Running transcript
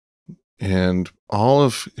and all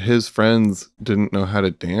of his friends didn't know how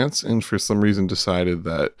to dance, and for some reason decided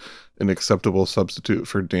that an acceptable substitute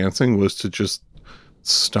for dancing was to just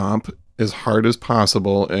stomp as hard as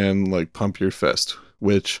possible and like pump your fist,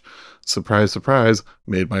 which, surprise, surprise,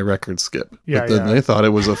 made my record skip. Yeah, but then they thought it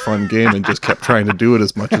was a fun game and just kept trying to do it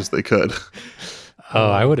as much as they could.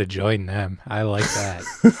 Oh, I would have joined them. I like that.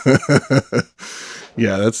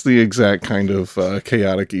 Yeah, that's the exact kind of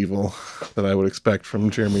chaotic evil that I would expect from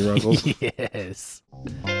Jeremy Ruggles. Yes.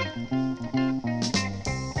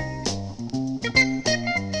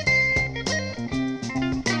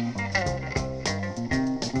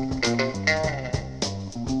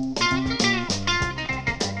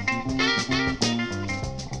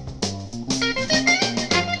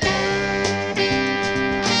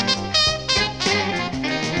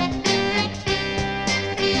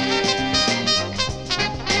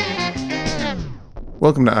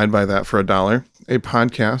 Welcome to I'd Buy That for $1, a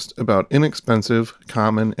podcast about inexpensive,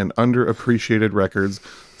 common, and underappreciated records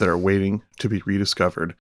that are waiting to be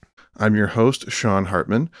rediscovered. I'm your host, Sean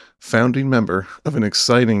Hartman, founding member of an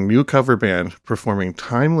exciting new cover band performing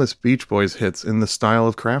timeless Beach Boys hits in the style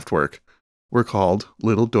of Kraftwerk. We're called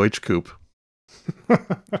Little Deutsch Coupe.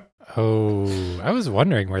 Oh, I was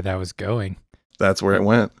wondering where that was going. That's where it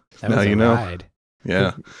went. That Now was a you know. ride.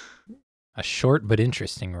 Yeah, A short but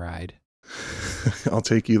interesting ride. I'll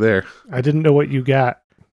take you there. I didn't know what you got.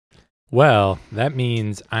 Well, that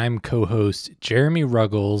means I'm co-host Jeremy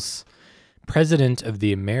Ruggles, president of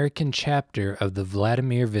the American chapter of the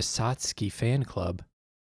Vladimir Vysotsky fan club.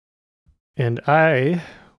 And I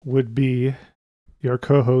would be your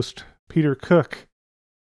co-host, Peter Cook.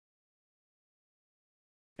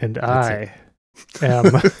 And I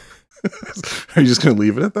am... Are you just going to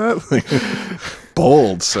leave it at that?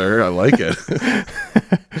 Bold, sir. I like it.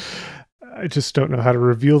 I just don't know how to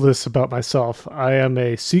reveal this about myself. I am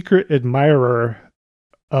a secret admirer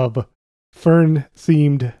of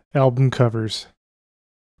Fern-themed album covers.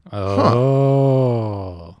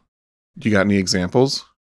 Oh. You got any examples?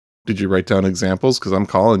 Did you write down examples? Because I'm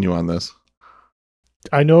calling you on this.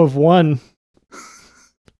 I know of one.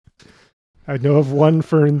 I know of one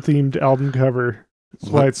Fern-themed album cover.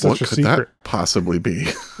 That's why it's such a secret. What could that possibly be?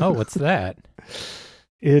 Oh, what's that?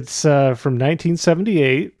 It's from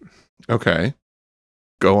 1978. Okay.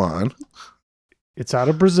 Go on. It's out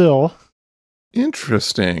of Brazil.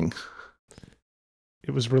 Interesting.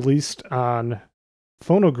 It was released on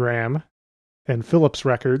Phonogram and Philips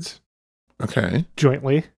Records. Okay.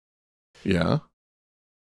 Jointly. Yeah.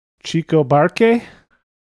 Chico Barque.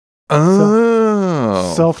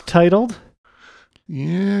 Oh. Self-titled.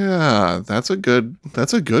 Yeah, that's a good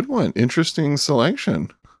one. Interesting selection.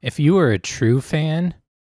 If you were a true fan,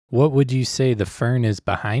 what would you say the fern is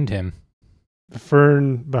behind him? The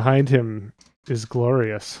fern behind him is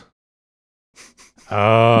glorious.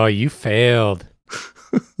 Oh, you failed.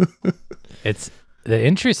 It's the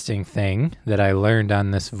interesting thing that I learned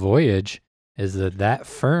on this voyage is that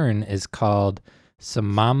fern is called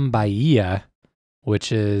Samambaia,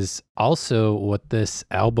 which is also what this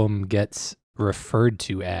album gets referred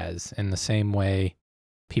to as, in the same way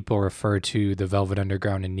people refer to the Velvet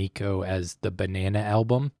Underground and Nico as the Banana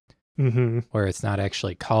Album, where it's not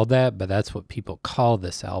actually called that, but that's what people call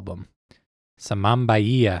this album.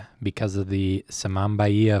 Samambaia, because of the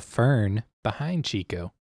Samambaia fern behind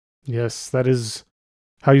Chico. Yes, that is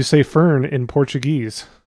how you say fern in Portuguese.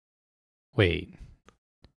 Wait,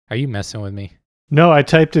 are you messing with me? No, I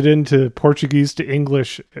typed it into Portuguese to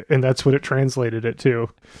English, and that's what it translated it to.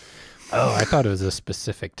 Oh, I thought it was a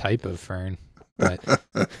specific type of fern, but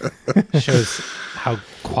shows how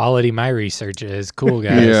quality my research is. Cool,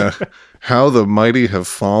 guys. Yeah. How the mighty have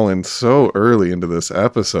fallen so early into this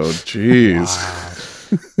episode. Jeez.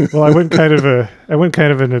 Wow. Well, I went kind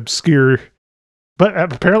of an obscure,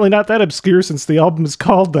 but apparently not that obscure since the album is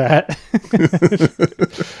called that.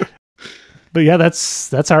 But yeah,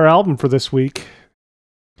 that's our album for this week.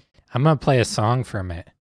 I'm going to play a song from it.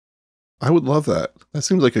 I would love that. That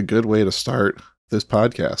seems like a good way to start this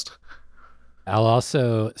podcast. I'll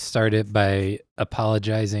also start it by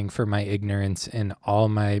apologizing for my ignorance and all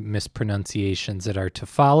my mispronunciations that are to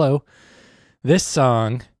follow. This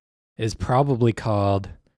song is probably called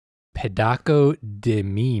Pedaco de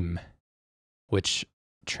Mim, which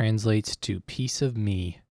translates to piece of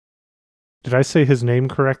me. Did I say his name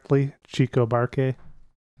correctly? Chico Barque?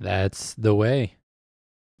 That's the way.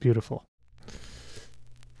 Beautiful.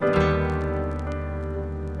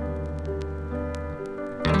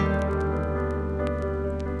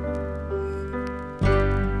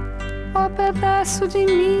 Ó pedaço de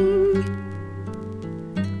mim,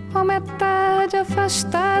 ó metade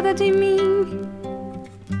afastada de mim,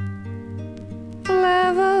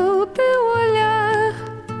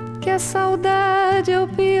 saudade é o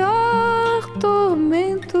pior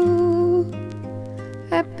tormento,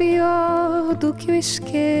 é pior do que o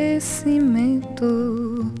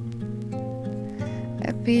esquecimento,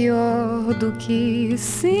 é pior do que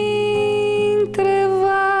se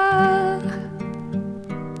entrevar.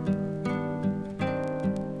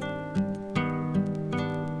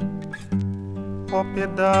 Ó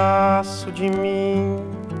pedaço de mim,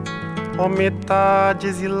 ó metade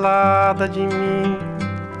exilada de mim,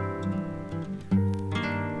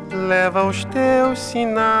 leva os teus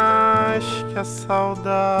sinais que a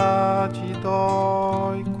saudade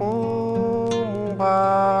dói como um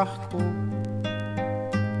barco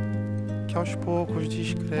que aos poucos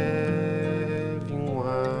descreve um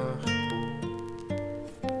arco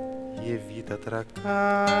e evita atracar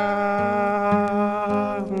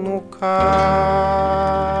no cais.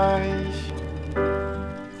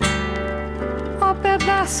 Ó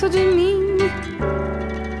pedaço de mim,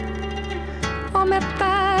 ó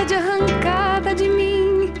metade arrancada de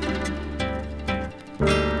mim,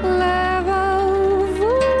 leva o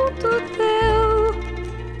vulto teu,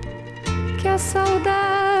 que a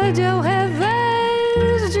saudade é o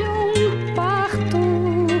revés de um parto,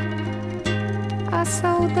 a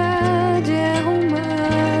saudade é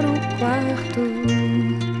arrumar o quarto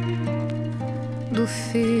do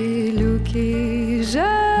filho que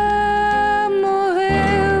já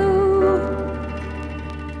morreu.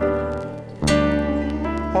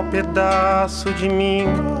 Ó pedaço de mim,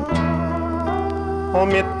 ó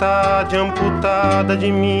metade amputada de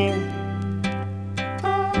mim,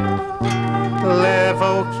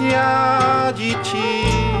 leva o que há de ti,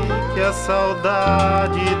 que a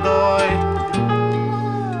saudade dói.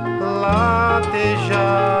 Latejada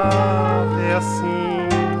é assim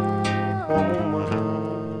como uma.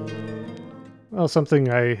 Well, something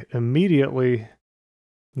I immediately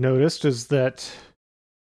noticed is that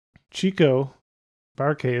Chico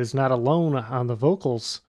Barque is not alone on the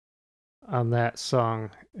vocals on that song,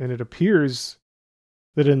 and it appears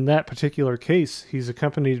that in that particular case, he's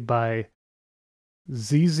accompanied by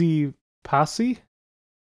ZZ Posse.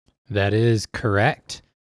 That is correct.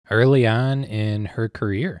 Early on in her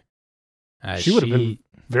career. She would have been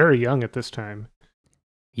very young at this time.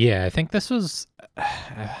 Yeah, I think this was,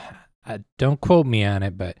 don't quote me on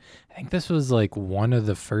it, but I think this was like one of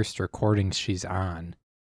the first recordings she's on.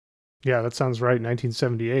 Yeah, that sounds right.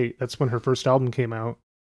 1978. That's when her first album came out.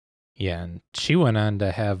 Yeah, and she went on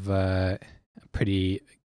to have a pretty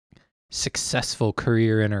successful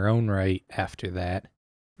career in her own right after that.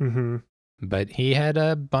 Mm-hmm. But he had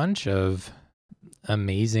a bunch of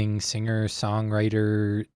amazing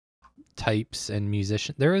singer-songwriter types and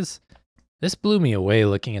musicians. This blew me away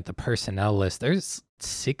looking at the personnel list. There's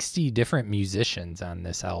 60 different musicians on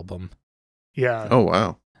this album. Yeah. Oh,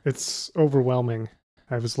 wow. It's overwhelming.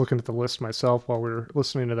 I was looking at the list myself while we were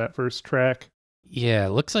listening to that first track. Yeah, it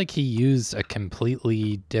looks like he used a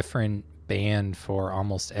completely different band for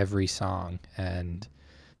almost every song. And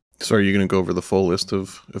So are you going to go over the full list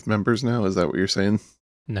of members now? Is that what you're saying?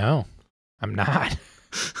 no, I'm not.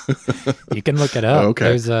 You can look it up. Okay.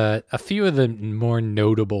 There's a few of the more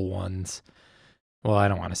notable ones. Well, I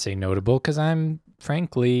don't want to say notable because I'm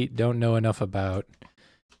frankly don't know enough about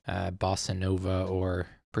bossa nova or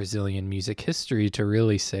Brazilian music history to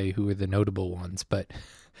really say who are the notable ones. But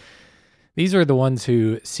these are the ones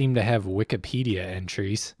who seem to have Wikipedia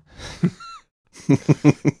entries.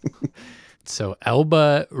 So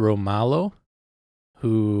Elba Ramalho,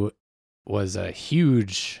 who was a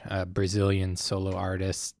huge Brazilian solo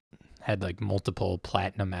artist, had like multiple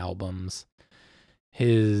platinum albums.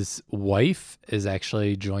 His wife is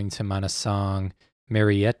actually joins him on a song,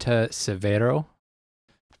 Marieta Severo,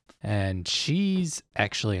 and she's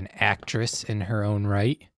actually an actress in her own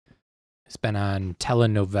right. Has been on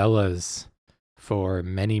telenovelas for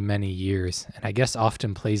many, many years, and I guess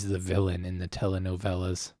often plays the villain in the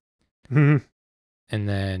telenovelas. Mm-hmm. And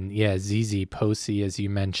then, yeah, ZZ Posse, as you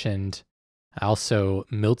mentioned. Also,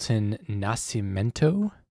 Milton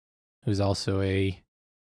Nascimento, who's also a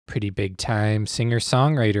pretty big time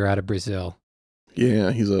singer-songwriter out of Brazil.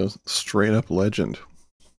 Yeah, he's a straight up legend.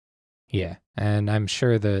 Yeah, and I'm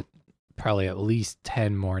sure that probably at least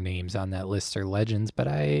 10 more names on that list are legends, but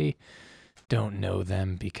I don't know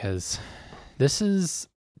them because this is,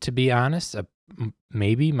 to be honest,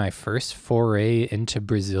 maybe my first foray into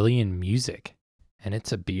Brazilian music, and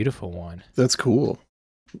it's a beautiful one. That's cool.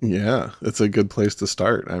 Yeah, it's a good place to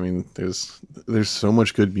start. I mean, there's so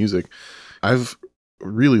much good music. I've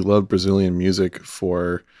really loved Brazilian music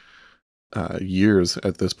for years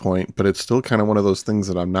at this point, but it's still kind of one of those things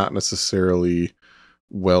that I'm not necessarily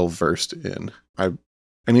well versed in. I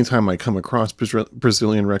anytime I come across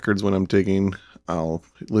Brazilian records when I'm digging, I'll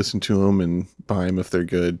listen to them and buy them if they're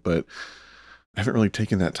good. But I haven't really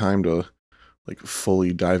taken that time to like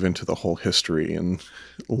fully dive into the whole history and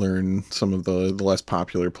learn some of the less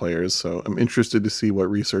popular players. So I'm interested to see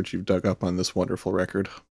what research you've dug up on this wonderful record.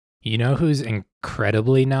 You know who's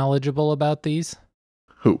incredibly knowledgeable about these?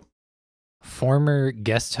 Who? Former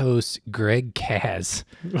guest host Greg Kaz.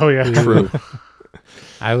 Oh yeah, who- True.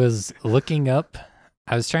 I was looking up,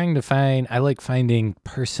 I was trying to find, I like finding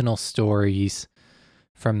personal stories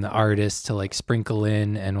from the artist to like sprinkle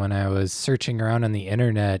in. And when I was searching around on the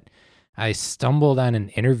internet, I stumbled on an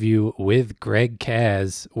interview with Greg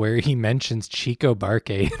Kaz where he mentions Chico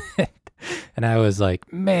Barque. And I was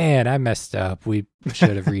like, man, I messed up. We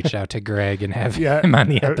should have reached out to Greg and have Yeah, him on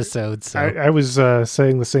the episode. So I was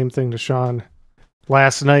saying the same thing to Sean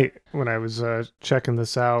last night when I was checking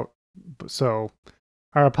this out. So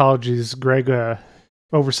our apologies, Greg.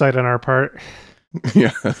 Oversight on our part.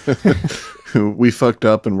 Yeah. We fucked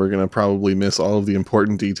up and we're going to probably miss all of the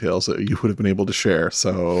important details that you would have been able to share.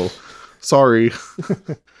 So sorry.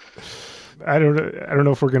 I don't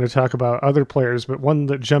know if we're going to talk about other players, but one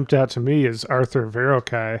that jumped out to me is Arthur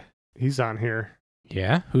Verocai. He's on here.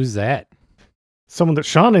 yeah, who's that? Someone that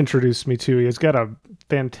Sean introduced me to. He's got a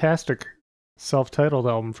fantastic self-titled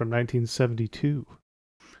album from 1972.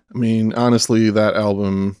 I mean, honestly, that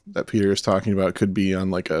album that Peter is talking about could be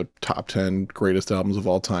on like a top 10 greatest albums of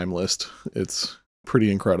all time list. It's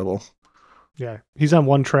pretty incredible. Yeah, he's on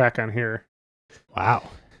one track on here. Wow.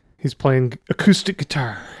 He's playing acoustic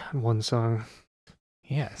guitar on one song.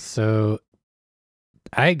 Yeah, so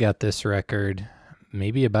I got this record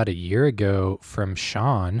maybe about a year ago from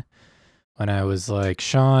Sean when I was like,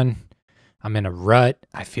 Sean, I'm in a rut.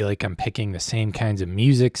 I feel like I'm picking the same kinds of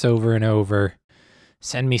musics over and over.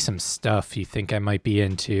 Send me some stuff you think I might be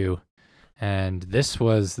into. And this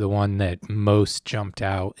was the one that most jumped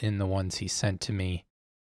out in the ones he sent to me.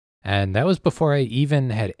 And that was before I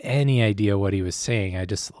even had any idea what he was saying. I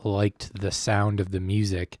just liked the sound of the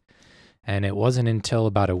music. And it wasn't until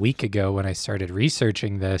about a week ago when I started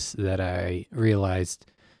researching this that I realized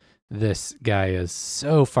this guy is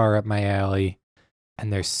so far up my alley.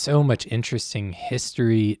 And there's so much interesting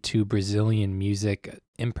history to Brazilian music,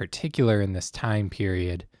 in particular in this time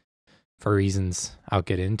period, for reasons I'll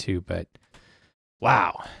get into. But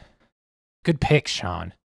wow, good pick,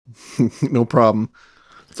 Sean. No problem.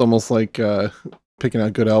 It's almost like picking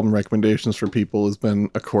out good album recommendations for people has been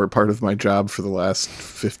a core part of my job for the last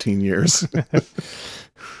 15 years.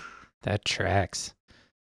 That tracks.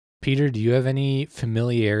 Peter, do you have any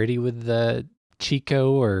familiarity with the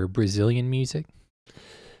Chico or Brazilian music?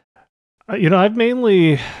 I've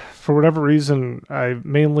mainly, for whatever reason, I've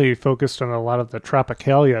mainly focused on a lot of the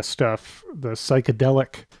Tropicalia stuff, the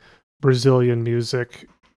psychedelic Brazilian music.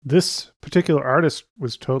 This particular artist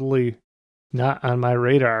was totally not on my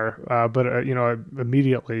radar, but I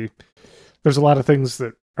immediately, there's a lot of things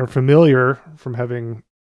that are familiar from having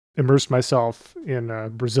immersed myself in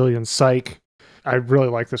Brazilian psych. I really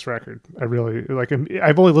like this record. I really like it.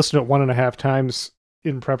 I've only listened to it 1.5 times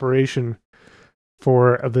in preparation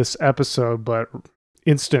for this episode, but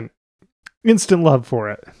instant love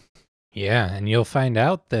for it. Yeah, and you'll find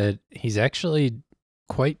out that he's actually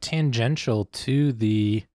quite tangential to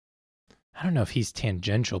the, I don't know if he's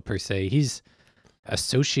tangential per se. He's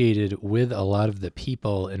associated with a lot of the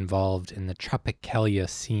people involved in the Tropicalia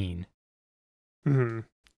scene. Mm-hmm.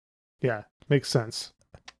 Yeah, makes sense.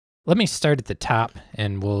 Let me start at the top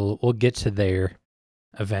and we'll get to there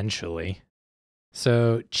eventually.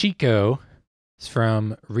 So Chico is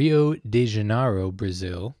from Rio de Janeiro,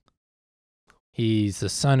 Brazil. He's the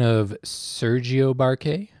son of Sergio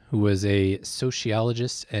Barque, who was a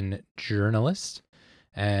sociologist and journalist,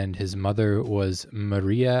 and his mother was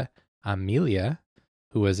Maria Amelia,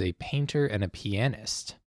 who was a painter and a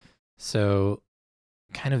pianist. So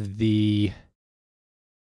kind of the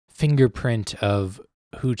fingerprint of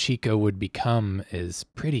who Chico would become is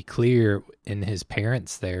pretty clear in his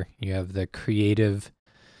parents there. You have the creative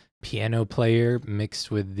piano player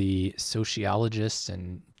mixed with the sociologist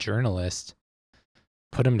and journalist.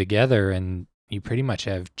 Put them together and you pretty much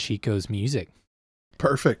have Chico's music.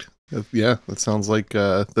 Perfect. Yeah, that sounds like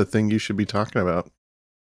the thing you should be talking about.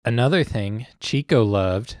 Another thing Chico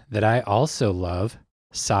loved that I also love,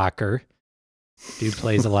 soccer. Dude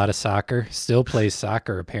plays a lot of soccer, still plays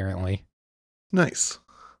soccer apparently. Nice.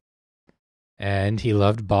 And he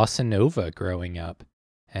loved bossa nova growing up.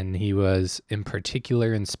 And he was in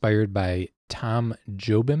particular inspired by Tom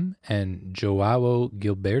Jobim and Joao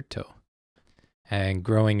Gilberto. And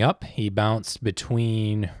growing up, he bounced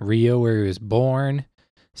between Rio, where he was born,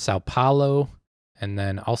 Sao Paulo, and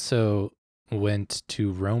then also went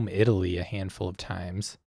to Rome, Italy a handful of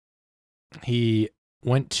times. He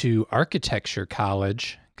went to architecture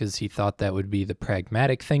college because he thought that would be the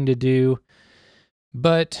pragmatic thing to do,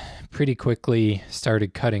 but pretty quickly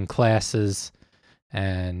started cutting classes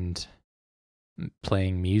and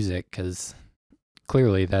playing music because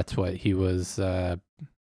clearly that's what he was,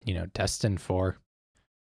 destined for.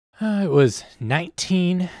 It was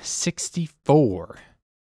 1964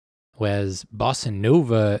 as bossa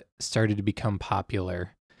nova started to become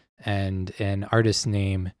popular, and an artist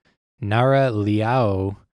named Nara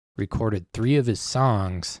Leao recorded 3 of his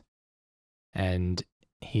songs, and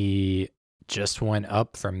he just went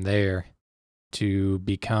up from there to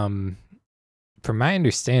become, from my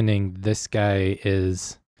understanding, this guy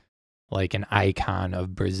is like an icon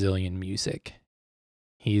of Brazilian music.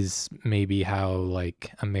 He's maybe how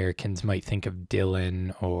like Americans might think of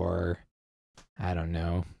Dylan or, I don't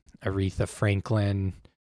know, Aretha Franklin,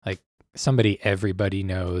 like somebody everybody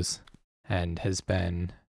knows and has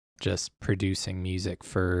been just producing music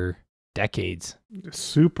for decades.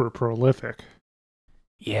 Super prolific.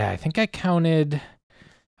 Yeah, I think I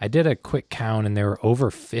did a quick count, and there were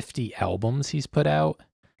over 50 albums he's put out.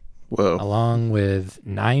 Whoa. Along with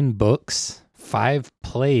 9 books, 5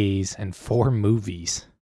 plays, and 4 movies.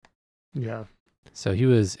 Yeah. So he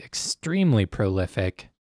was extremely prolific.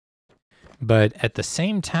 But at the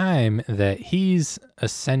same time that he's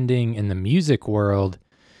ascending in the music world,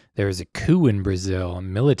 there was a coup in Brazil, a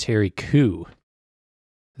military coup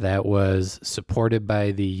that was supported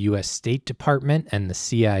by the U.S. State Department and the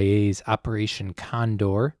CIA's Operation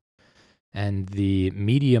Condor. And the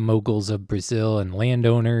media moguls of Brazil and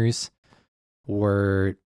landowners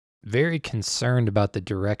were very concerned about the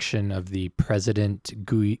direction of the President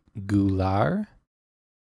Goulart,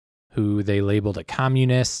 who they labeled a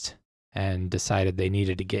communist, and decided they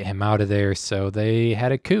needed to get him out of there, so they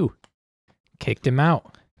had a coup. Kicked him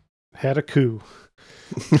out. Had a coup.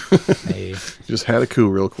 They Just had a coup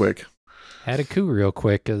real quick. had a coup real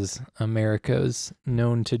quick, as America's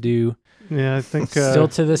known to do Yeah, I think... still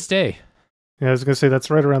to this day. Yeah, I was going to say that's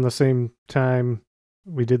right around the same time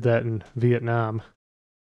we did that in Vietnam.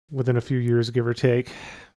 Within a few years, give or take.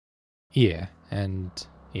 Yeah, and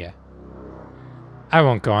yeah. I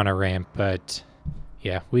won't go on a rant, but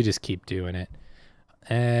yeah, we just keep doing it.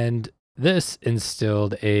 And this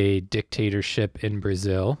instilled a dictatorship in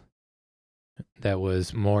Brazil that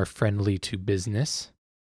was more friendly to business.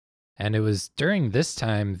 And it was during this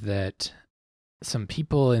time that some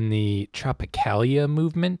people in the Tropicalia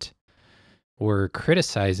movement were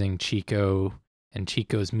criticizing Chico and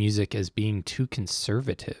Chico's music as being too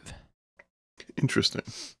conservative. Interesting.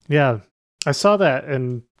 Yeah, I saw that,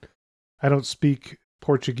 and I don't speak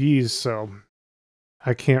Portuguese, so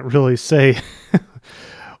I can't really say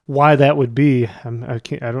why that would be. I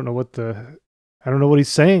don't know what he's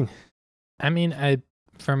saying. I mean,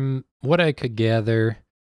 from what I could gather,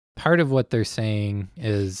 part of what they're saying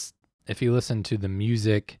is if you listen to the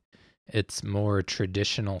music, it's more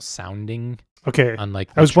traditional sounding, Okay, unlike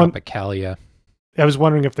I the was Tropicalia. I was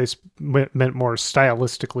wondering if they meant more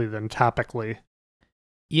stylistically than topically.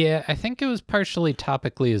 Yeah, I think it was partially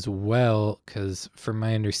topically as well, because from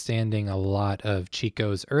my understanding, a lot of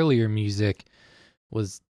Chico's earlier music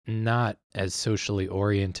was not as socially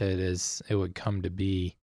oriented as it would come to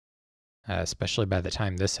be, especially by the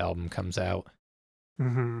time this album comes out.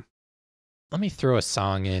 Mm-hmm. Let me throw a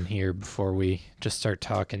song in here before we just start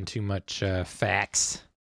talking too much facts.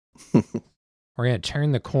 We're going to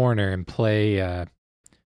turn the corner and play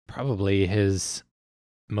probably his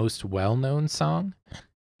most well-known song,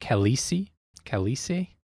 Calice. Calice?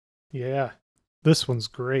 Yeah, this one's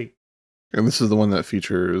great. And this is the one that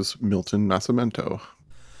features Milton Nascimento.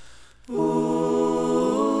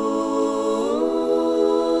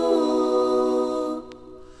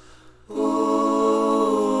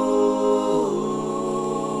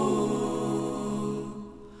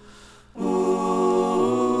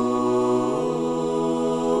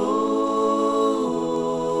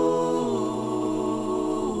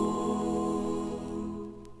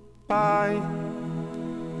 Pai,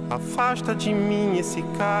 afasta de mim esse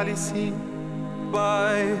cálice.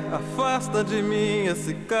 Pai, afasta de mim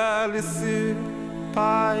esse cálice.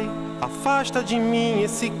 Pai, afasta de mim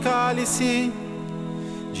esse cálice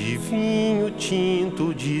de vinho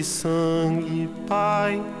tinto de sangue.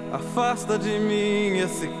 Pai, Afasta de mim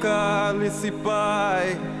esse cálice,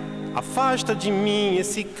 Pai. afasta de mim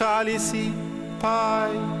esse cálice.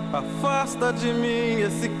 Pai, Afasta de mim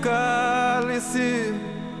esse cálice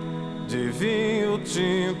de vinho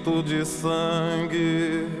tinto de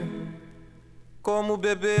sangue. Como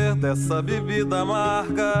beber dessa bebida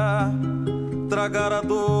amarga? tragar a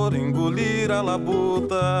dor, engolir a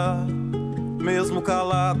labuta. Mesmo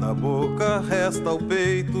calada a boca, resta o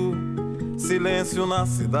peito. Silêncio na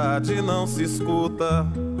cidade não se escuta.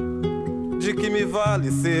 De que me vale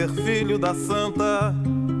ser filho da santa?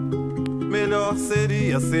 Melhor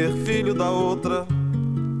seria ser filho da outra.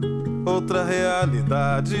 Outra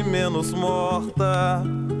realidade menos morta.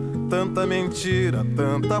 Tanta mentira,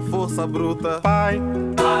 tanta força bruta. Pai,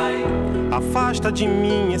 afasta de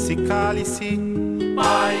mim esse cálice.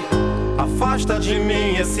 Pai, afasta de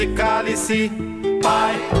mim esse cálice.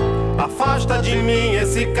 Pai, afasta de mim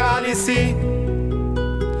esse cálice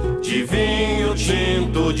de vinho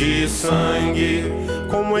tinto de sangue.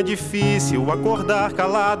 Como é difícil acordar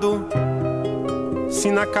calado, se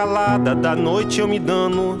na calada da noite eu me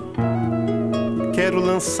dano. Quero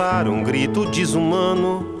lançar um grito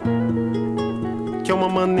desumano, que é uma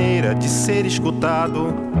maneira de ser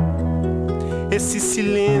escutado. Esse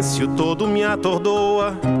silêncio todo me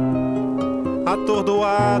atordoa.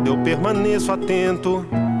 Atordoado eu permaneço atento,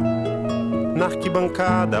 na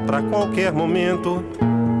arquibancada pra qualquer momento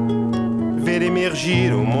ver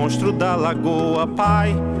emergir o monstro da lagoa.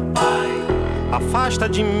 Pai, afasta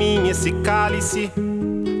de mim esse cálice.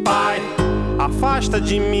 Pai, afasta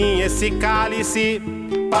de mim esse cálice.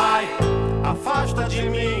 Pai, afasta de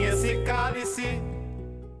mim esse cálice.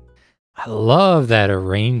 I love that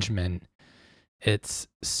arrangement. It's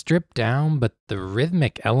stripped down, but the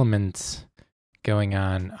rhythmic elements going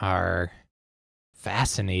on are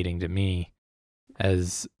fascinating to me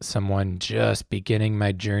as someone just beginning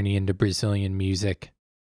my journey into Brazilian music.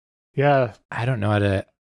 Yeah, I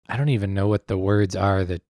don't even know what the words are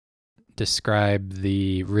that describe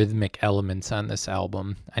the rhythmic elements on this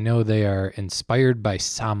album. I know they are inspired by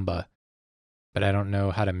samba, but I don't know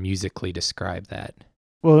how to musically describe that.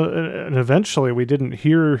 well, and eventually we didn't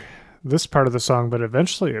hear this part of the song, but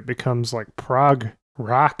eventually it becomes like prog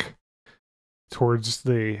rock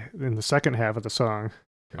in the second half of the song.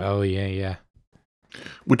 Oh, yeah.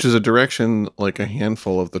 Which is a direction like a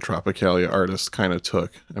handful of the Tropicalia artists kind of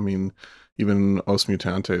took. I mean, even Os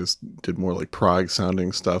Mutantes did more like prog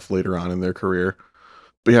sounding stuff later on in their career.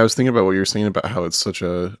 But yeah, I was thinking about what you're saying about how it's such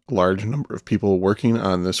a large number of people working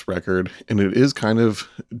on this record, and it is kind of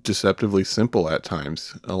deceptively simple at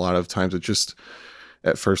times. A lot of times it just,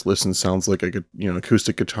 at first listen, sounds like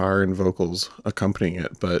acoustic guitar and vocals accompanying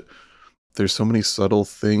it, but there's so many subtle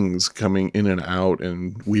things coming in and out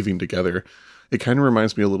and weaving together. It kind of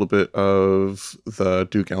reminds me a little bit of the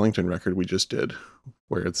Duke Ellington record we just did,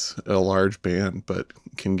 where it's a large band, but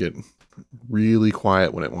can get really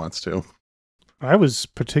quiet when it wants to. I was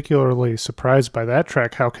particularly surprised by that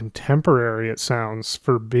track, how contemporary it sounds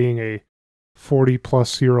for being a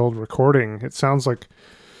 40-plus-year-old recording. It sounds like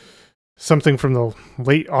something from the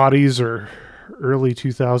late '80s or early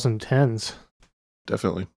 2010s.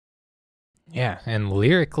 Definitely. Yeah, and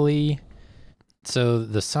lyrically, so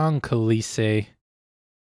the song Calice,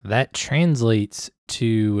 that translates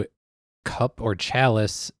to cup or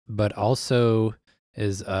chalice, but also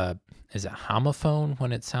is it homophone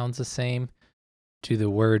when it sounds the same to the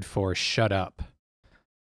word for shut up.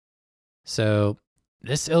 So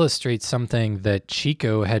this illustrates something that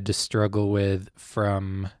Chico had to struggle with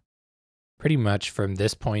from pretty much from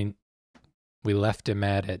this point we left him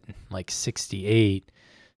at like 68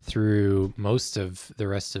 through most of the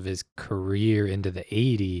rest of his career into the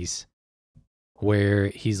 80s, where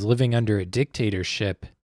he's living under a dictatorship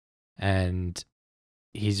and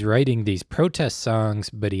he's writing these protest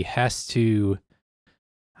songs, but he has to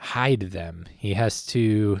hide them. He has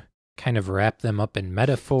to kind of wrap them up in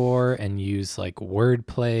metaphor and use like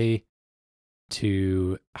wordplay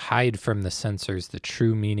to hide from the censors the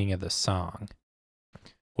true meaning of the song.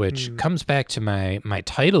 Which comes back to my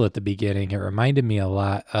title at the beginning. It reminded me a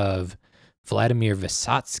lot of Vladimir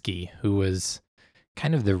Vysotsky, who was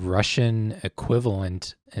kind of the Russian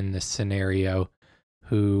equivalent in this scenario,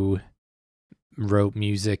 who wrote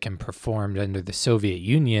music and performed under the Soviet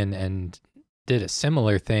Union and did a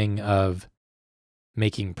similar thing of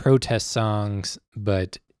making protest songs,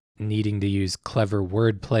 but needing to use clever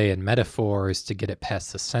wordplay and metaphors to get it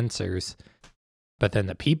past the censors. But then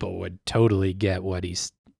the people would totally get what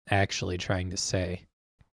he's actually trying to say.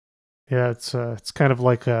 Yeah, it's kind of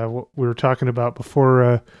like what we were talking about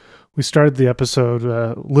before we started the episode,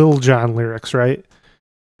 Lil Jon lyrics, right?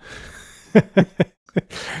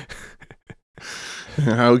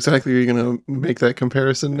 How exactly are you going to make that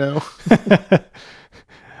comparison now?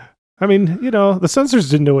 I mean, the censors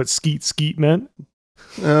didn't know what skeet skeet meant.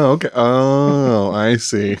 Oh, okay. Oh, I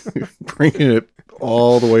see. Bringing it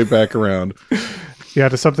all the way back around. Yeah,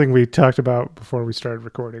 to something we talked about before we started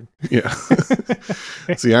recording. Yeah.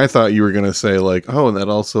 See, I thought you were going to say like, oh, and that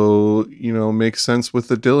also, makes sense with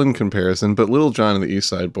the Dylan comparison, but Little John and the East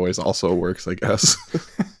Side Boys also works, I guess.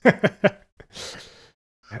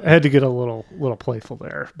 I had to get a little playful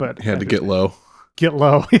there, but Had to get low. Get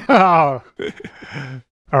low. Yeah.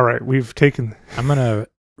 All right, we've taken. I'm gonna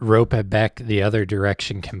rope it back the other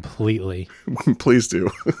direction completely. Please do.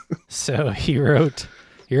 So he wrote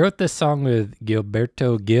this song with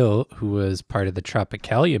Gilberto Gil, who was part of the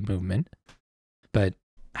Tropicalia movement. But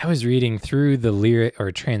I was reading through the lyric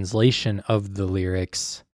or translation of the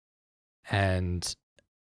lyrics, and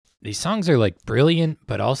these songs are like brilliant,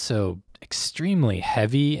 but also extremely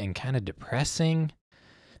heavy and kind of depressing.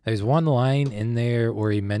 There's one line in there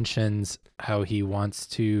where he mentions how he wants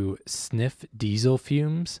to sniff diesel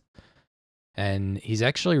fumes. And he's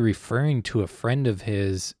actually referring to a friend of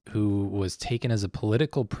his who was taken as a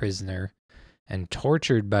political prisoner and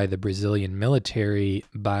tortured by the Brazilian military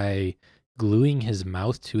by gluing his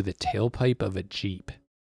mouth to the tailpipe of a Jeep.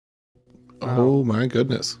 Oh my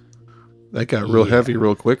goodness. That got real heavy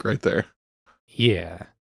real quick right there. Yeah.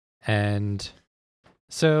 And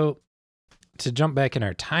so to jump back in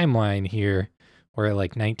our timeline here, we're at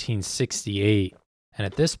like 1968. And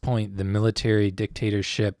at this point, the military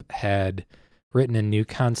dictatorship had written a new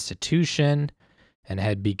constitution and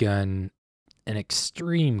had begun an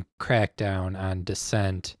extreme crackdown on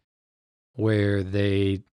dissent, where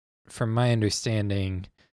they, from my understanding,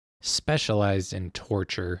 specialized in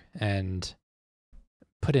torture and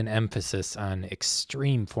put an emphasis on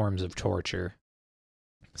extreme forms of torture.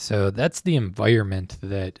 So that's the environment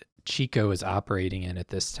that Chico is operating in at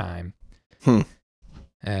this time.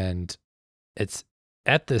 And it's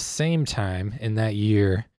at the same time in that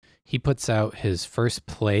year, he puts out his first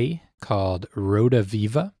play called Roda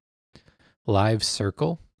Viva, Live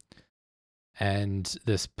Circle. And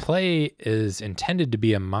this play is intended to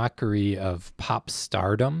be a mockery of pop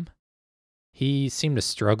stardom. He seemed to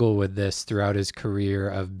struggle with this throughout his career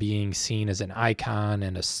of being seen as an icon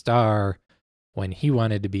and a star when he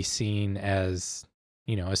wanted to be seen as,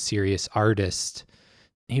 a serious artist.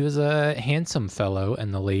 He was a handsome fellow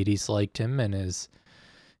and the ladies liked him and his,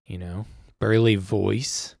 burly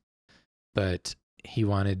voice, but he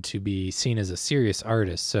wanted to be seen as a serious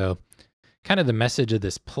artist. So kind of the message of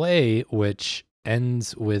this play, which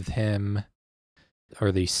ends with him,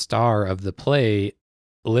 or the star of the play,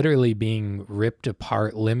 literally being ripped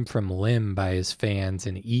apart limb from limb by his fans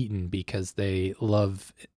and eaten because they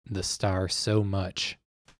love the star so much.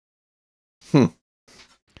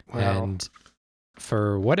 Wow. And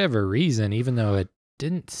for whatever reason, even though it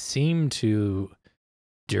didn't seem to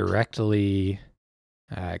directly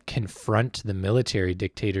confront the military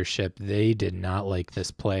dictatorship, they did not like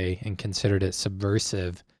this play and considered it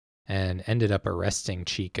subversive and ended up arresting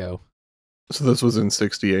Chico. So this was in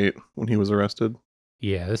 68 when he was arrested?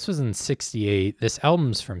 Yeah, this was in 68. This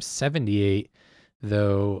album's from 78,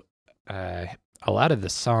 though a lot of the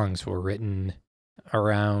songs were written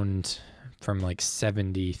around from like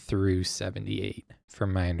 70 through 78,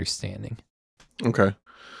 from my understanding. Okay.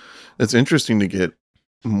 It's interesting to get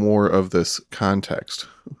more of this context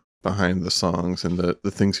behind the songs and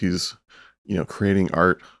the things he's, creating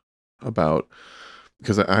art about.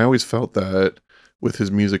 Because I always felt that with his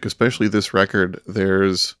music, especially this record,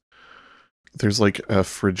 there's like a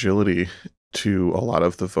fragility to a lot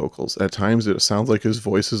of the vocals. At times it sounds like his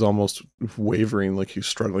voice is almost wavering, like he's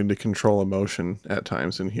struggling to control emotion at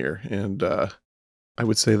times in here. And I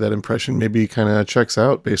would say that impression maybe kind of checks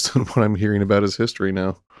out based on what I'm hearing about his history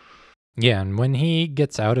now. Yeah, and when he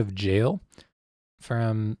gets out of jail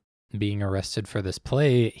from being arrested for this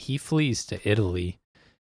play, he flees to Italy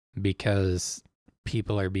because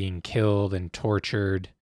people are being killed and tortured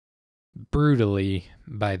brutally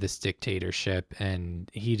by this dictatorship,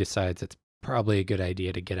 and he decides it's probably a good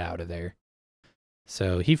idea to get out of there.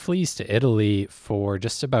 So he flees to Italy for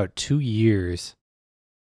just about 2 years,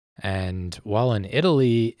 and while in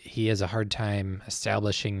Italy, he has a hard time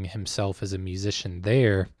establishing himself as a musician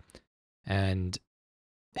there, and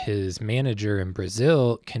his manager in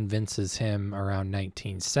Brazil convinces him around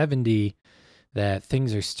 1970 that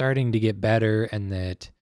things are starting to get better and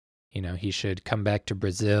that he should come back to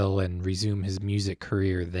Brazil and resume his music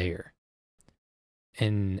career there.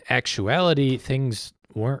 In actuality, things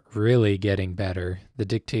weren't really getting better. The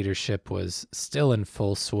dictatorship was still in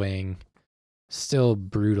full swing, still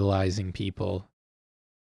brutalizing people.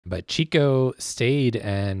 But Chico stayed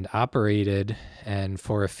and operated, and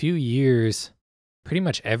for a few years, pretty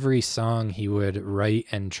much every song he would write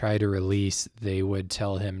and try to release, they would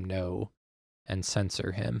tell him no and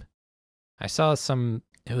censor him. I saw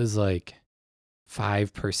it was like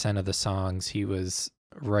 5% of the songs he was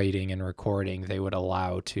writing and recording they would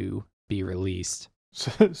allow to be released.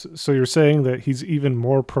 So you're saying that he's even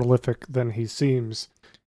more prolific than he seems.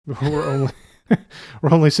 We're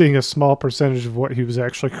only seeing a small percentage of what he was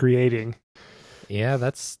actually creating. Yeah,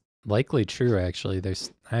 that's likely true, actually.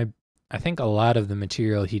 I think a lot of the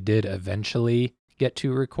material he did eventually get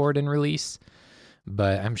to record and release,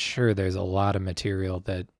 but I'm sure there's a lot of material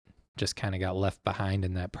that just kind of got left behind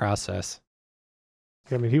in that process.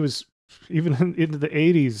 I mean, he was, even into the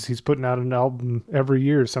 80s, he's putting out an album every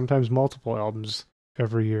year, sometimes multiple albums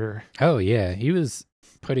every year. Oh, yeah. He was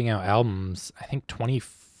putting out albums, I think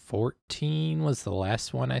 2014 was the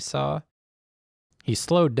last one I saw. He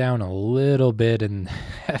slowed down a little bit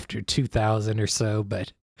after 2000 or so,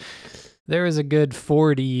 but there was a good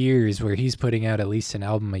 40 years where he's putting out at least an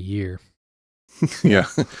album a year. Yeah,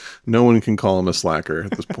 no one can call him a slacker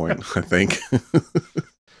at this point, I think.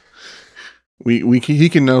 He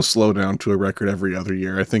can now slow down to a record every other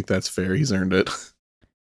year. I think that's fair. He's earned it.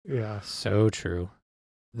 Yeah. So true.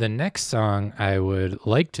 The next song I would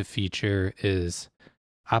like to feature is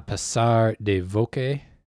A Pesar de Voce,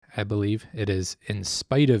 I believe. It is In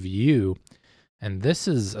Spite of You. And this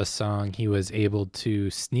is a song he was able to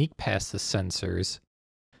sneak past the censors,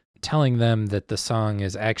 telling them that the song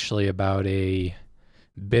is actually about a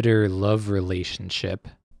bitter love relationship.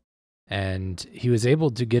 And he was able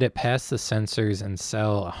to get it past the censors and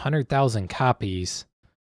sell 100,000 copies.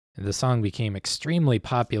 The song became extremely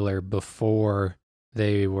popular before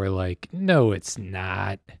they were like, no, it's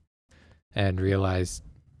not, and realized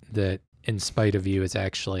that In Spite of You is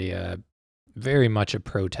actually very much a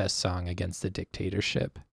protest song against the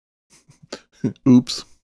dictatorship. Oops.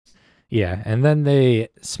 Yeah, and then they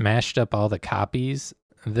smashed up all the copies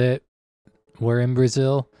that were in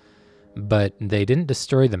Brazil, but they didn't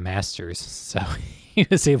destroy the masters, so he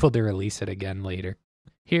was able to release it again later.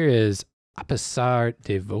 Here is A Pesar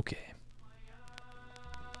de Voce.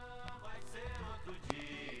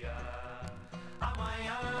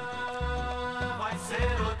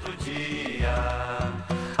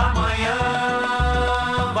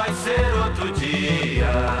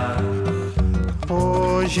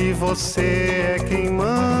 Hoje você é quem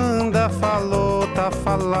manda, falou, tá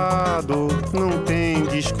falado, não tem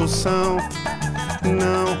discussão,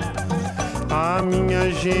 não. A minha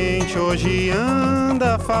gente hoje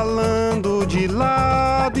anda falando de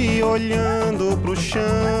lado e olhando pro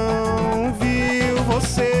chão. Viu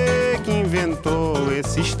você que inventou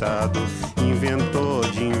esse estado, inventou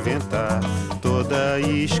de inventar toda a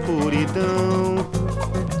escuridão.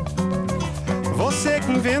 Você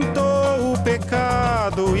que inventou o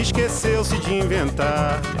pecado, esqueceu-se de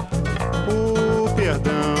inventar o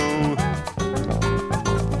perdão.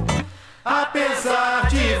 Apesar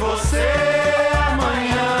de você,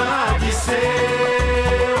 amanhã há de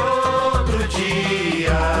ser outro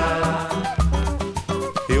dia.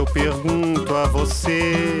 Eu pergunto a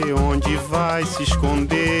você onde vai se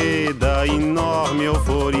esconder da enorme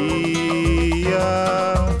euforia.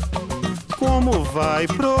 Como vai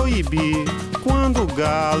proibir quando o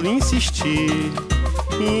galo insistir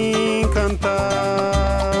em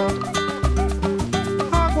cantar?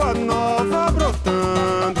 Água nova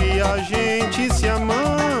brotando e a gente se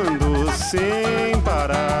amando sem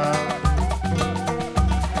parar.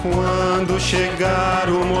 Quando chegar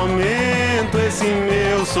o momento, esse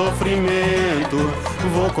meu sofrimento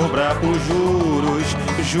vou cobrar com juros,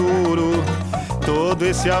 juro. Todo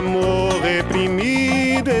esse amor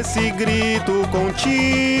reprimido, esse grito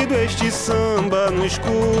contido, este samba no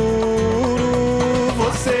escuro.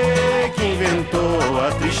 Você que inventou a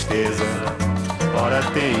tristeza, ora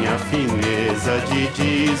tem a fineza de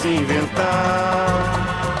desinventar.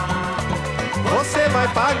 Você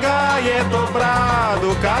vai pagar e é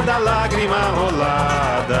dobrado cada lágrima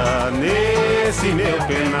rolada nesse meu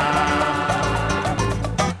penar.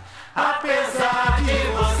 Apesar de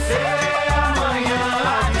você,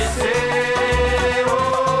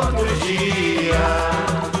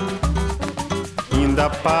 ainda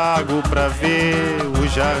pago pra ver o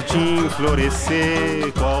jardim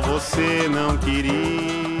florescer, qual você não queria.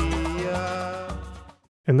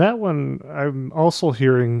 In that one, I'm also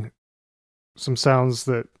hearing some sounds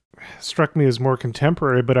that struck me as more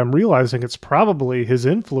contemporary, but I'm realizing it's probably his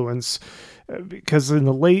influence, because in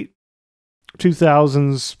the late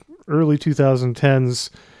 2000s, early 2010s,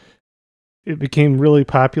 it became really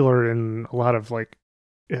popular in a lot of like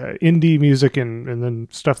indie music and then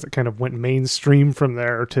stuff that kind of went mainstream from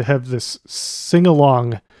there, to have this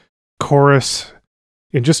sing-along chorus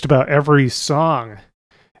in just about every song.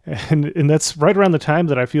 And that's right around the time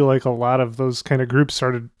that I feel like a lot of those kind of groups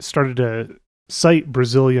started to cite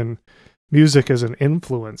Brazilian music as an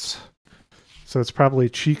influence. So it's probably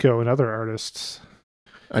Chico and other artists.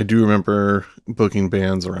 I do remember booking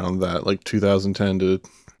bands around that, like 2010 to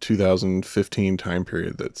 2015 time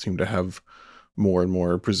period that seemed to have more and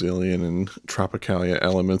more Brazilian and Tropicalia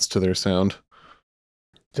elements to their sound.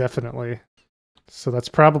 Definitely. So that's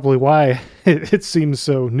probably why it seems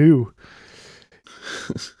so new.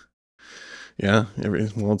 Yeah,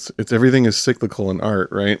 it's everything is cyclical in art,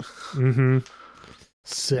 right? Mm-hmm.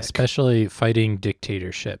 Sick. Especially fighting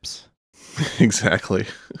dictatorships. Exactly.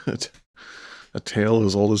 A tale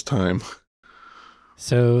as old as time.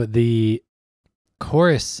 So the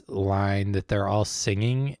chorus line that they're all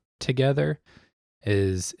singing together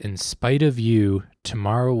is, "In spite of you,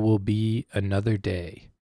 tomorrow will be another day,"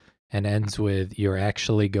 and ends with, "You're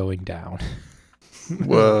actually going down."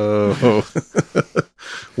 Whoa.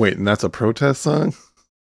 Wait, and that's a protest song?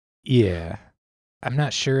 Yeah. I'm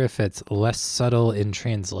not sure if it's less subtle in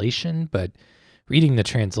translation, but reading the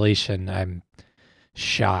translation, I'm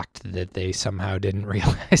shocked that they somehow didn't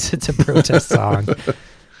realize it's a protest song.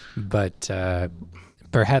 But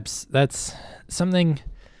perhaps that's something.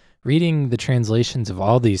 Reading the translations of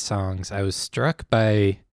all these songs, I was struck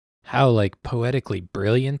by how like poetically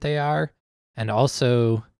brilliant they are, and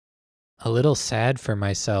also a little sad for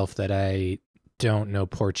myself that I don't know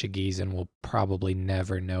Portuguese and will probably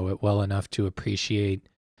never know it well enough to appreciate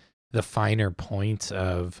the finer points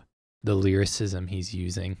of the lyricism he's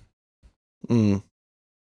using. Mm.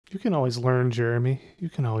 You can always learn, Jeremy. You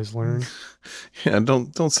can always learn. Yeah,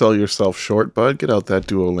 don't sell yourself short, bud. Get out that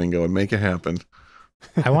Duolingo and make it happen.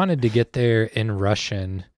 I wanted to get there in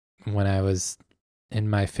Russian when I was in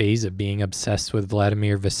my phase of being obsessed with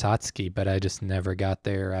Vladimir Vysotsky, but I just never got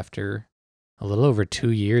there after a little over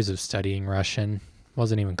 2 years of studying Russian.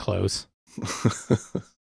 Wasn't even close.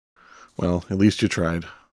 Well, at least you tried.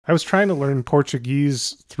 I was trying to learn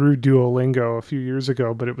Portuguese through Duolingo a few years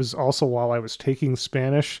ago, but it was also while I was taking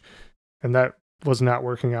Spanish, and that was not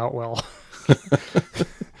working out well.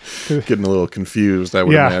 Getting a little confused, I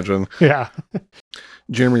would imagine. Yeah.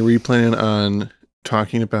 Jeremy, were you planning on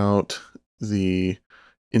talking about the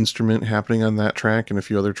instrument happening on that track and a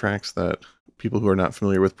few other tracks that people who are not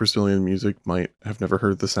familiar with Brazilian music might have never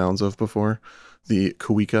heard the sounds of before? The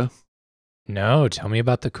cuíca. No, tell me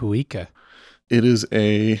about the cuíca. It is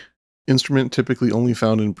a instrument typically only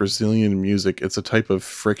found in Brazilian music. It's a type of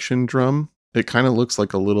friction drum. It kind of looks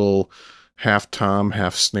like a little half tom,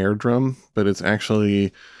 half snare drum, but it's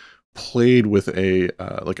actually played with a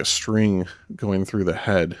like a string going through the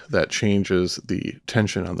head that changes the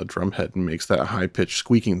tension on the drum head and makes that high-pitched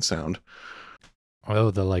squeaking sound.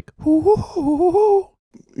 Oh, the like, hoo.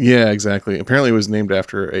 Yeah, exactly. Apparently it was named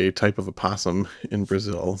after a type of opossum in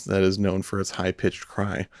Brazil that is known for its high-pitched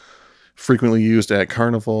cry. Frequently used at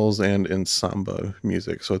carnivals and in samba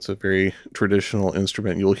music. So it's a very traditional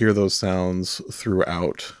instrument. You'll hear those sounds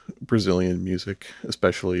throughout Brazilian music,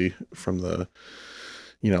 especially from the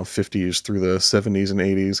 50s through the 70s and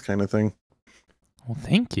 80s kind of thing. Well,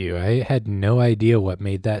 thank you. I had no idea what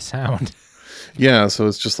made that sound. Yeah, so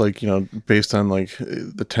it's just like, based on like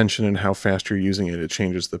the tension and how fast you're using it, it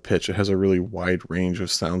changes the pitch. It has a really wide range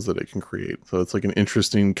of sounds that it can create. So it's like an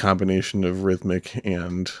interesting combination of rhythmic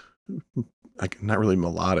and not really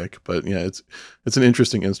melodic, but yeah, it's an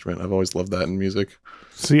interesting instrument. I've always loved that in music.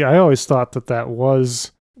 See, I always thought that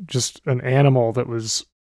was just an animal that was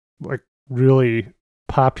like really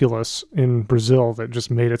populous in Brazil that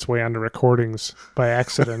just made its way onto recordings by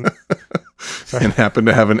accident. And happened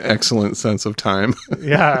to have an excellent sense of time.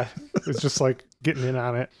 Yeah, it's just like getting in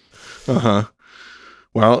on it. Uh-huh.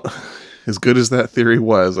 Well, as good as that theory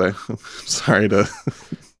was, I'm sorry to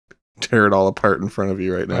tear it all apart in front of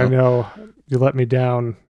you right now. I know. You let me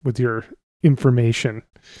down with your information.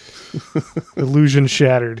 Illusion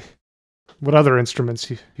shattered. What other instruments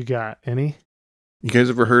you got? Any? You guys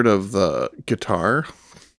ever heard of the guitar?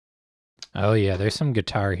 Oh, yeah, there's some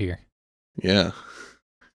guitar here. Yeah.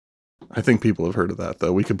 I think people have heard of that,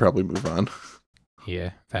 though. We could probably move on.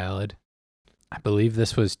 Yeah, valid. I believe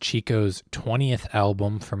this was Chico's 20th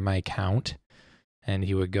album from my count, and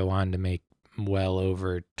he would go on to make well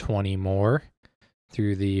over 20 more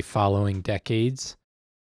through the following decades.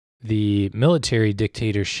 The military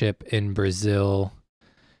dictatorship in Brazil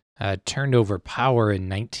turned over power in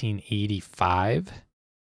 1985.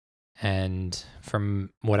 And from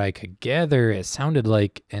what I could gather, it sounded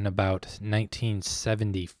like in about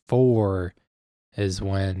 1974 is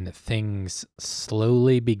when things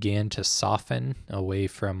slowly began to soften away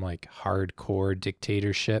from like hardcore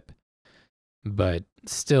dictatorship, but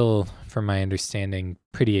still, from my understanding,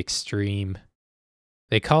 pretty extreme.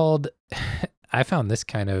 They called, I found this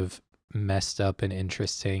kind of messed up and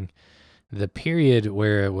interesting. the period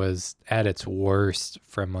where it was at its worst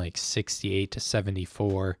from like 68 to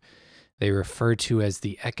 74, they refer to as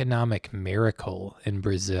the economic miracle in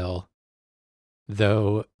Brazil.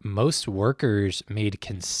 Though most workers made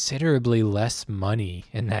considerably less money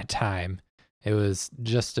in that time, it was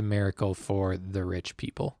just a miracle for the rich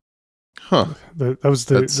people. Huh. That was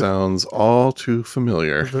That sounds all too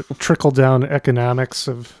familiar. the trickle-down economics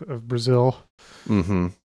of Brazil. Mm-hmm.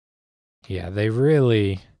 Yeah, they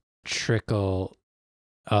really trickle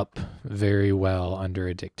up very well under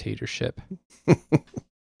a dictatorship.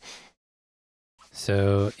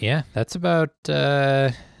 So, yeah, that's about,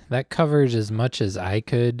 that covers as much as I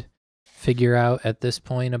could figure out at this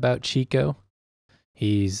point about Chico.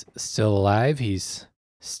 He's still alive. He's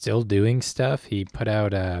still doing stuff. He put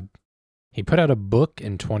out a book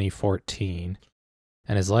in 2014,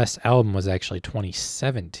 and his last album was actually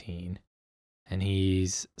 2017. And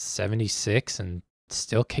he's 76 and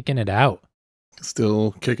still kicking it out.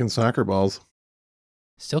 Still kicking soccer balls.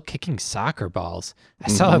 Still kicking soccer balls. I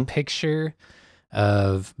saw a picture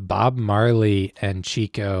of Bob Marley and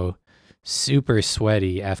Chico super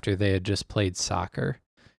sweaty after they had just played soccer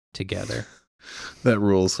together. That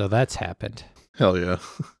rules. So that's happened. Hell yeah.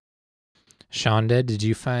 Shonda, did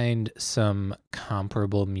you find some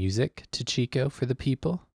comparable music to Chico for the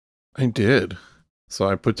people? I did. So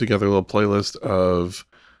I put together a little playlist of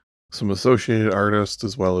some associated artists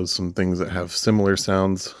as well as some things that have similar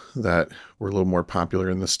sounds that were a little more popular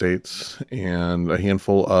in the States, and a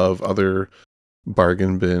handful of other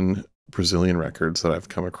bargain bin Brazilian records that I've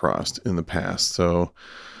come across in the past. So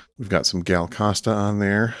we've got some Gal Costa on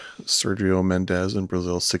there, Sergio Mendes in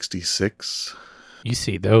Brazil 66. You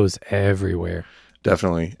see those everywhere.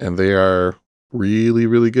 Definitely. And they are really,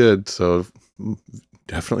 really good. So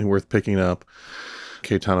definitely worth picking up.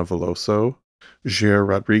 Caetano Veloso. Jair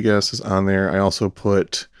Rodriguez is on there. I also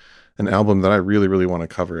put an album that I really, really want to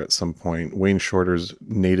cover at some point, Wayne Shorter's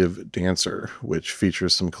Native Dancer, which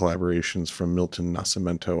features some collaborations from Milton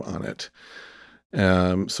Nascimento on it.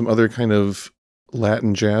 Some other kind of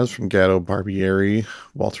Latin jazz from Gato Barbieri,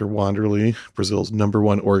 Walter Wanderley, Brazil's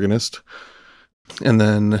 #1 organist. And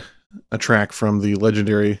then a track from the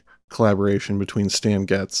legendary collaboration between Stan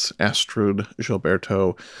Getz, Astrud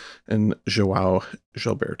Gilberto, and João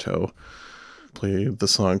Gilberto. Played the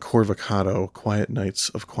song Corvocado, Quiet Nights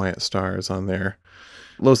of Quiet Stars on there.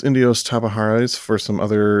 Los Indios Tabajaras for some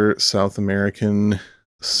other South American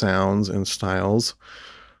sounds and styles.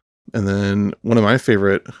 And then one of my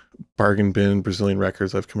favorite bargain bin Brazilian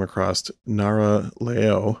records I've come across, Nara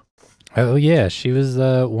Leão. Oh, yeah. She was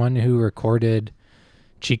the one who recorded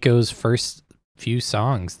Chico's first few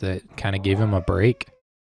songs that kind of gave him a break.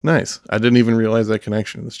 Nice. I didn't even realize that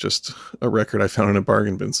connection. It's just a record I found in a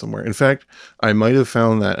bargain bin somewhere. In fact, I might have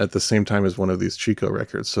found that at the same time as one of these Chico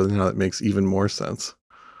records, so now that makes even more sense.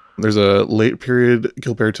 There's a late period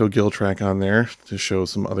Gilberto Gil track on there to show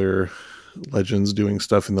some other legends doing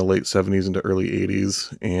stuff in the late 70s into early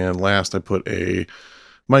 80s. And last, I put a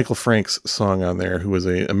Michael Franks song on there, who was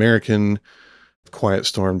an American Quiet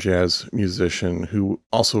Storm jazz musician who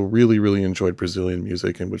also really, really enjoyed Brazilian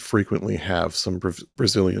music and would frequently have some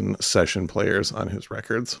Brazilian session players on his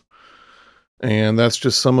records. And that's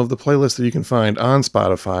just some of the playlists that you can find on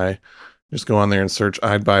Spotify. Just go on there and search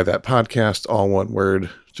I'd Buy That Podcast, all one word,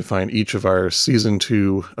 to find each of our season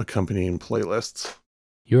 2 accompanying playlists.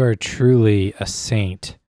 You are truly a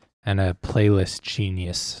saint and a playlist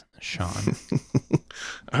genius, Sean.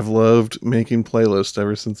 I've loved making playlists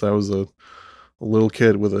ever since I was a little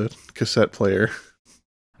kid with a cassette player.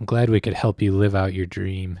 I'm glad we could help you live out your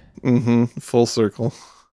dream. Full circle.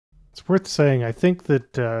 It's worth saying, I think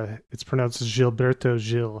that it's pronounced Gilberto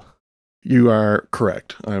Gil. You are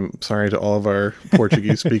correct. I'm sorry to all of our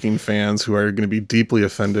Portuguese-speaking fans who are going to be deeply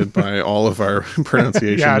offended by all of our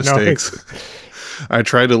pronunciation mistakes. I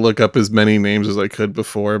tried to look up as many names as I could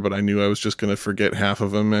before, but I knew I was just going to forget half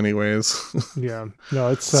of them anyways. Yeah. No,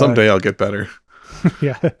 it's... Someday I'll get better.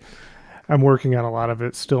 Yeah. I'm working on a lot of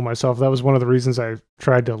it still myself. That was one of the reasons I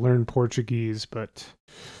tried to learn Portuguese, but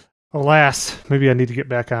alas, maybe I need to get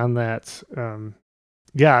back on that.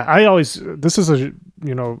 This is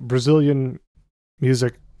Brazilian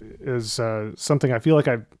music is something I feel like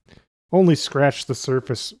I've only scratched the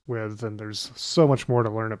surface with, and there's so much more to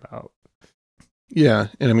learn about. Yeah,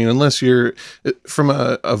 and I mean, unless you're from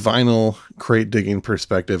a vinyl crate digging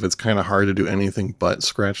perspective, it's kind of hard to do anything but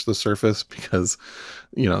scratch the surface because,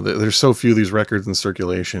 there's so few of these records in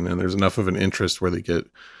circulation, and there's enough of an interest where they get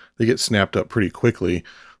snapped up pretty quickly.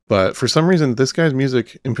 But for some reason, this guy's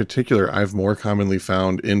music in particular, I've more commonly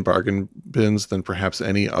found in bargain bins than perhaps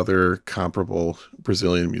any other comparable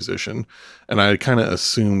Brazilian musician. And I kind of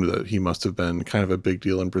assumed that he must have been kind of a big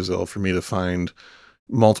deal in Brazil for me to find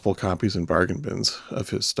multiple copies in bargain bins of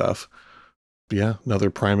his stuff. But yeah, another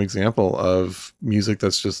prime example of music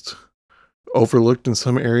that's just overlooked in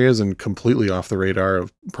some areas and completely off the radar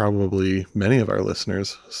of probably many of our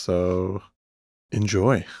listeners. So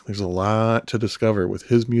enjoy. There's a lot to discover with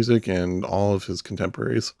his music and all of his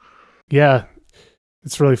contemporaries. Yeah,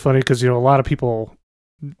 it's really funny because, a lot of people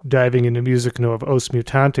diving into music know of Os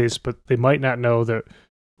Mutantes, but they might not know that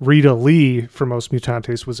Rita Lee from Os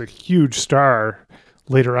Mutantes was a huge star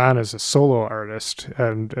later on as a solo artist.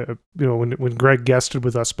 And, when Greg guested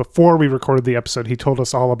with us before we recorded the episode, he told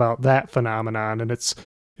us all about that phenomenon, and it's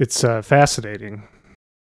fascinating.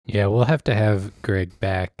 Yeah, we'll have to have Greg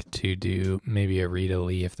back to do maybe a Rita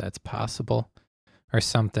Lee if that's possible, or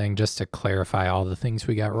something, just to clarify all the things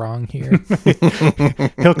we got wrong here.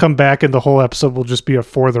 He'll come back and the whole episode will just be a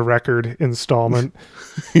For the Record installment.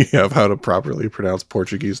 Yeah, of how to properly pronounce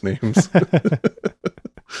Portuguese names.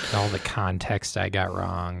 All the context I got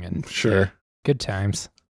wrong. And Sure. yeah, good times.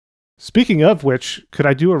 Speaking of which, could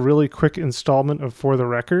I do a really quick installment of For the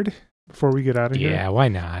Record before we get out of here? Yeah, why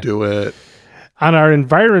not? Do it. On our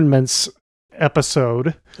environments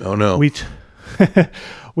episode, Oh no. we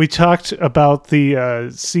talked about the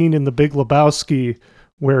scene in The Big Lebowski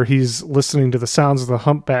where he's listening to the sounds of the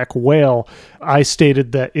humpback whale. I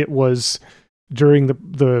stated that it was during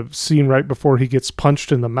the scene right before he gets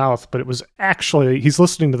punched in the mouth, but it was actually, he's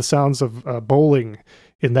listening to the sounds of bowling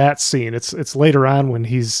in that scene. It's later on when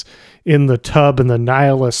he's in the tub and the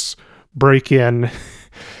nihilists break in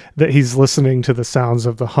that he's listening to the sounds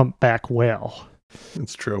of the humpback whale.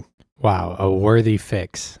 It's true. Wow, a worthy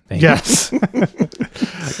fix. Thank Yes.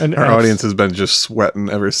 And Our audience has been just sweating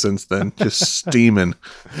ever since then, just steaming.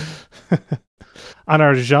 On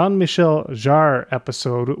our Jean-Michel Jarre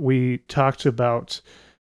episode, we talked about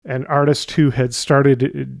an artist who had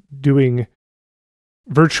started doing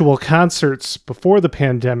virtual concerts before the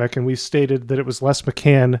pandemic, and we stated that it was Les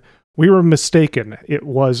McCann. We were mistaken. It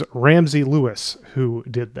was Ramsey Lewis who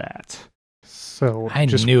did that. So I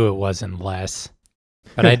knew it wasn't Les,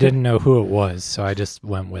 but I didn't know who it was, so I just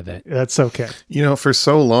went with it. That's okay. For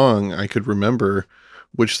so long, I could remember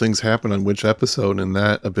which things happened on which episode, and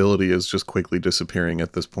that ability is just quickly disappearing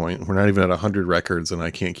at this point. We're not even at 100 records, and I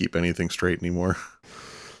can't keep anything straight anymore.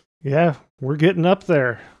 Yeah, we're getting up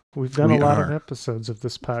there. We've done a lot of episodes of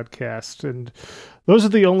this podcast, and those are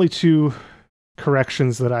the only two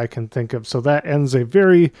corrections that I can think of. So that ends a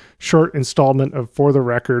very short installment of For the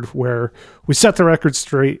Record, where we set the record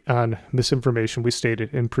straight on misinformation we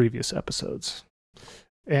stated in previous episodes.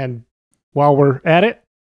 And while we're at it,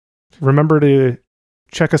 remember to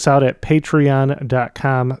check us out at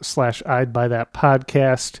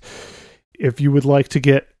patreon.com/I'dBuyThatPodcast. If you would like to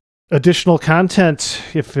get additional content,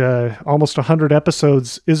 if almost 100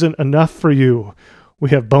 episodes isn't enough for you, we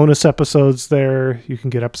have bonus episodes there. You can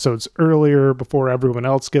get episodes earlier before everyone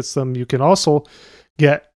else gets them. You can also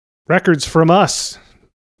get records from us,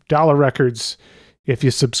 dollar records, if you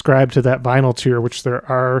subscribe to that vinyl tier, which there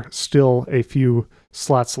are still a few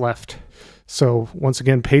slots left. So once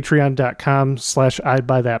again,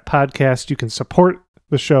 patreon.com/I'dBuyThatPodcast. You can support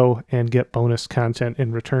the show and get bonus content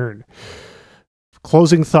in return.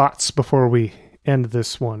 Closing thoughts before we end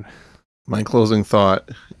this one. My closing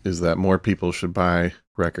thought is that more people should buy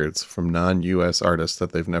records from non-US artists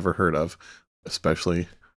that they've never heard of, especially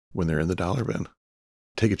when they're in the dollar bin.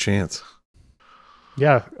 Take a chance.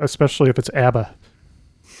 Yeah, especially if it's ABBA.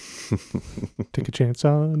 Take a chance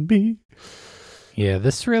on me. Yeah,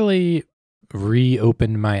 this really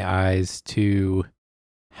reopened my eyes to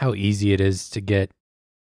how easy it is to get,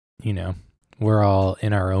 we're all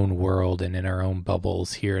in our own world and in our own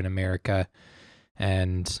bubbles here in America.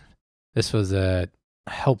 And this was a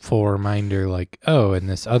helpful reminder, like, oh, in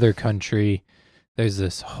this other country, there's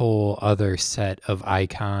this whole other set of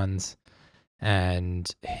icons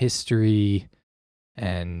and history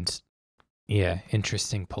and,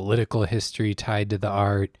 interesting political history tied to the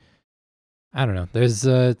art. I don't know. There's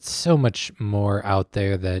so much more out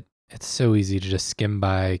there that it's so easy to just skim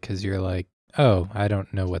by because you're like, oh, I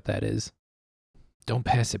don't know what that is. Don't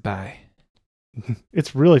pass it by.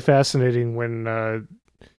 It's really fascinating when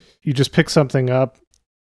you just pick something up,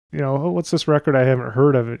 oh, what's this record? I haven't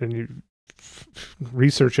heard of it. And you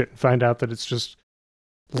research it and find out that it's just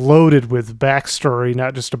loaded with backstory,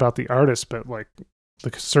 not just about the artist, but like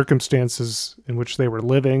the circumstances in which they were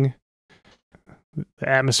living, the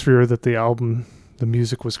atmosphere that the album the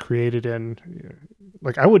music was created in.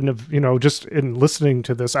 Like, I wouldn't have, just in listening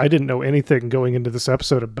to this, I didn't know anything going into this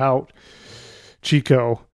episode about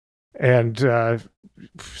Chico. And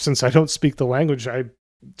since I don't speak the language,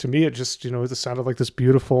 to me, it just, it sounded like this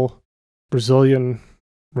beautiful Brazilian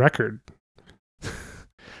record.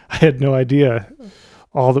 I had no idea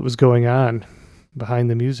all that was going on behind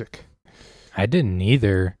the music. I didn't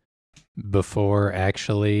either before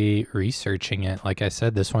actually researching it. Like I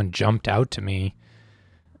said, this one jumped out to me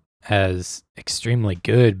as extremely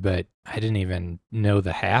good, but I didn't even know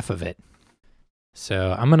the half of it.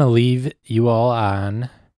 So I'm going to leave you all on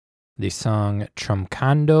the song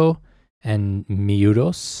Troncando and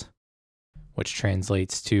Miúdos, which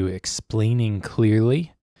translates to explaining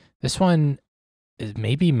clearly. This one is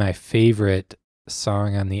maybe my favorite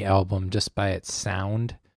song on the album just by its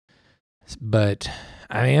sound. But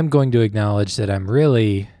I am going to acknowledge that I'm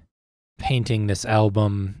really painting this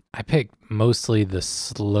album. I picked mostly the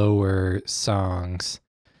slower songs,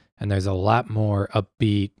 and there's a lot more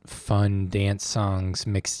upbeat, fun dance songs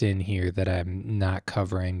mixed in here that I'm not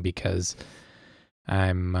covering because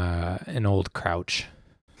I'm an old crouch.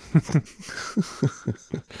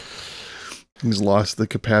 He's lost the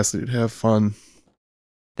capacity to have fun.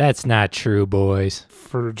 That's not true, boys.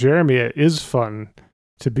 For Jeremy, it is fun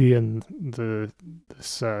to be in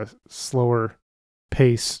this slower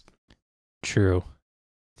pace. True.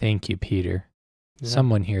 Thank you, Peter. Yeah.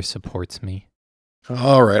 Someone here supports me.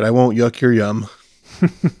 All right, I won't yuck your yum.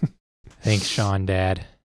 Thanks, Sean, Dad.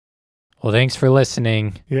 Well, thanks for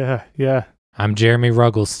listening. Yeah. I'm Jeremy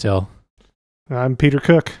Ruggles still. I'm Peter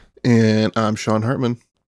Cook. And I'm Sean Hartman.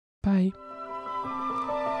 Bye.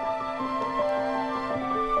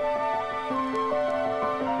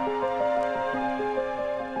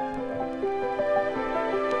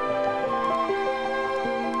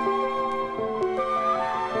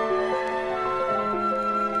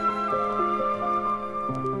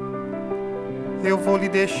 Eu vou lhe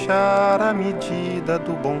deixar a medida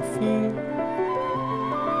do bom fim.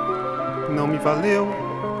 Não me valeu,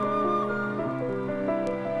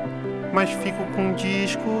 mas fico com um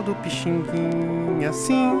disco do Pixinguinha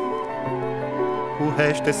assim. O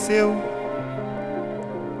resto é seu,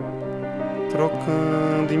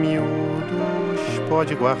 trocando em miúdos,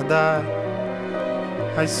 pode guardar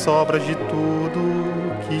as sobras de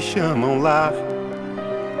tudo que chamam lar,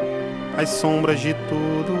 as sombras de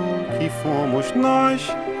tudo que fomos nós,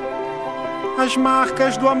 as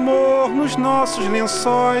marcas do amor nos nossos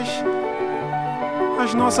lençóis,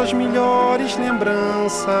 as nossas melhores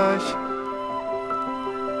lembranças,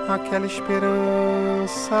 aquela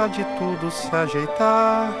esperança de tudo se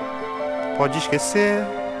ajeitar. Pode esquecer,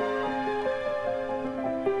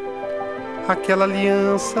 aquela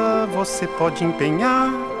aliança você pode empenhar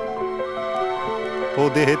ou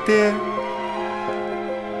derreter.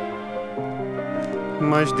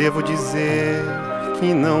 Mas devo dizer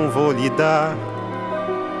que não vou lhe dar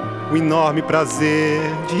o enorme prazer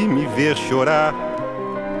de me ver chorar,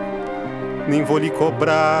 nem vou lhe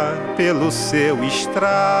cobrar pelo seu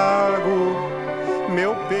estrago,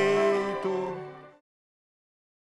 meu bem.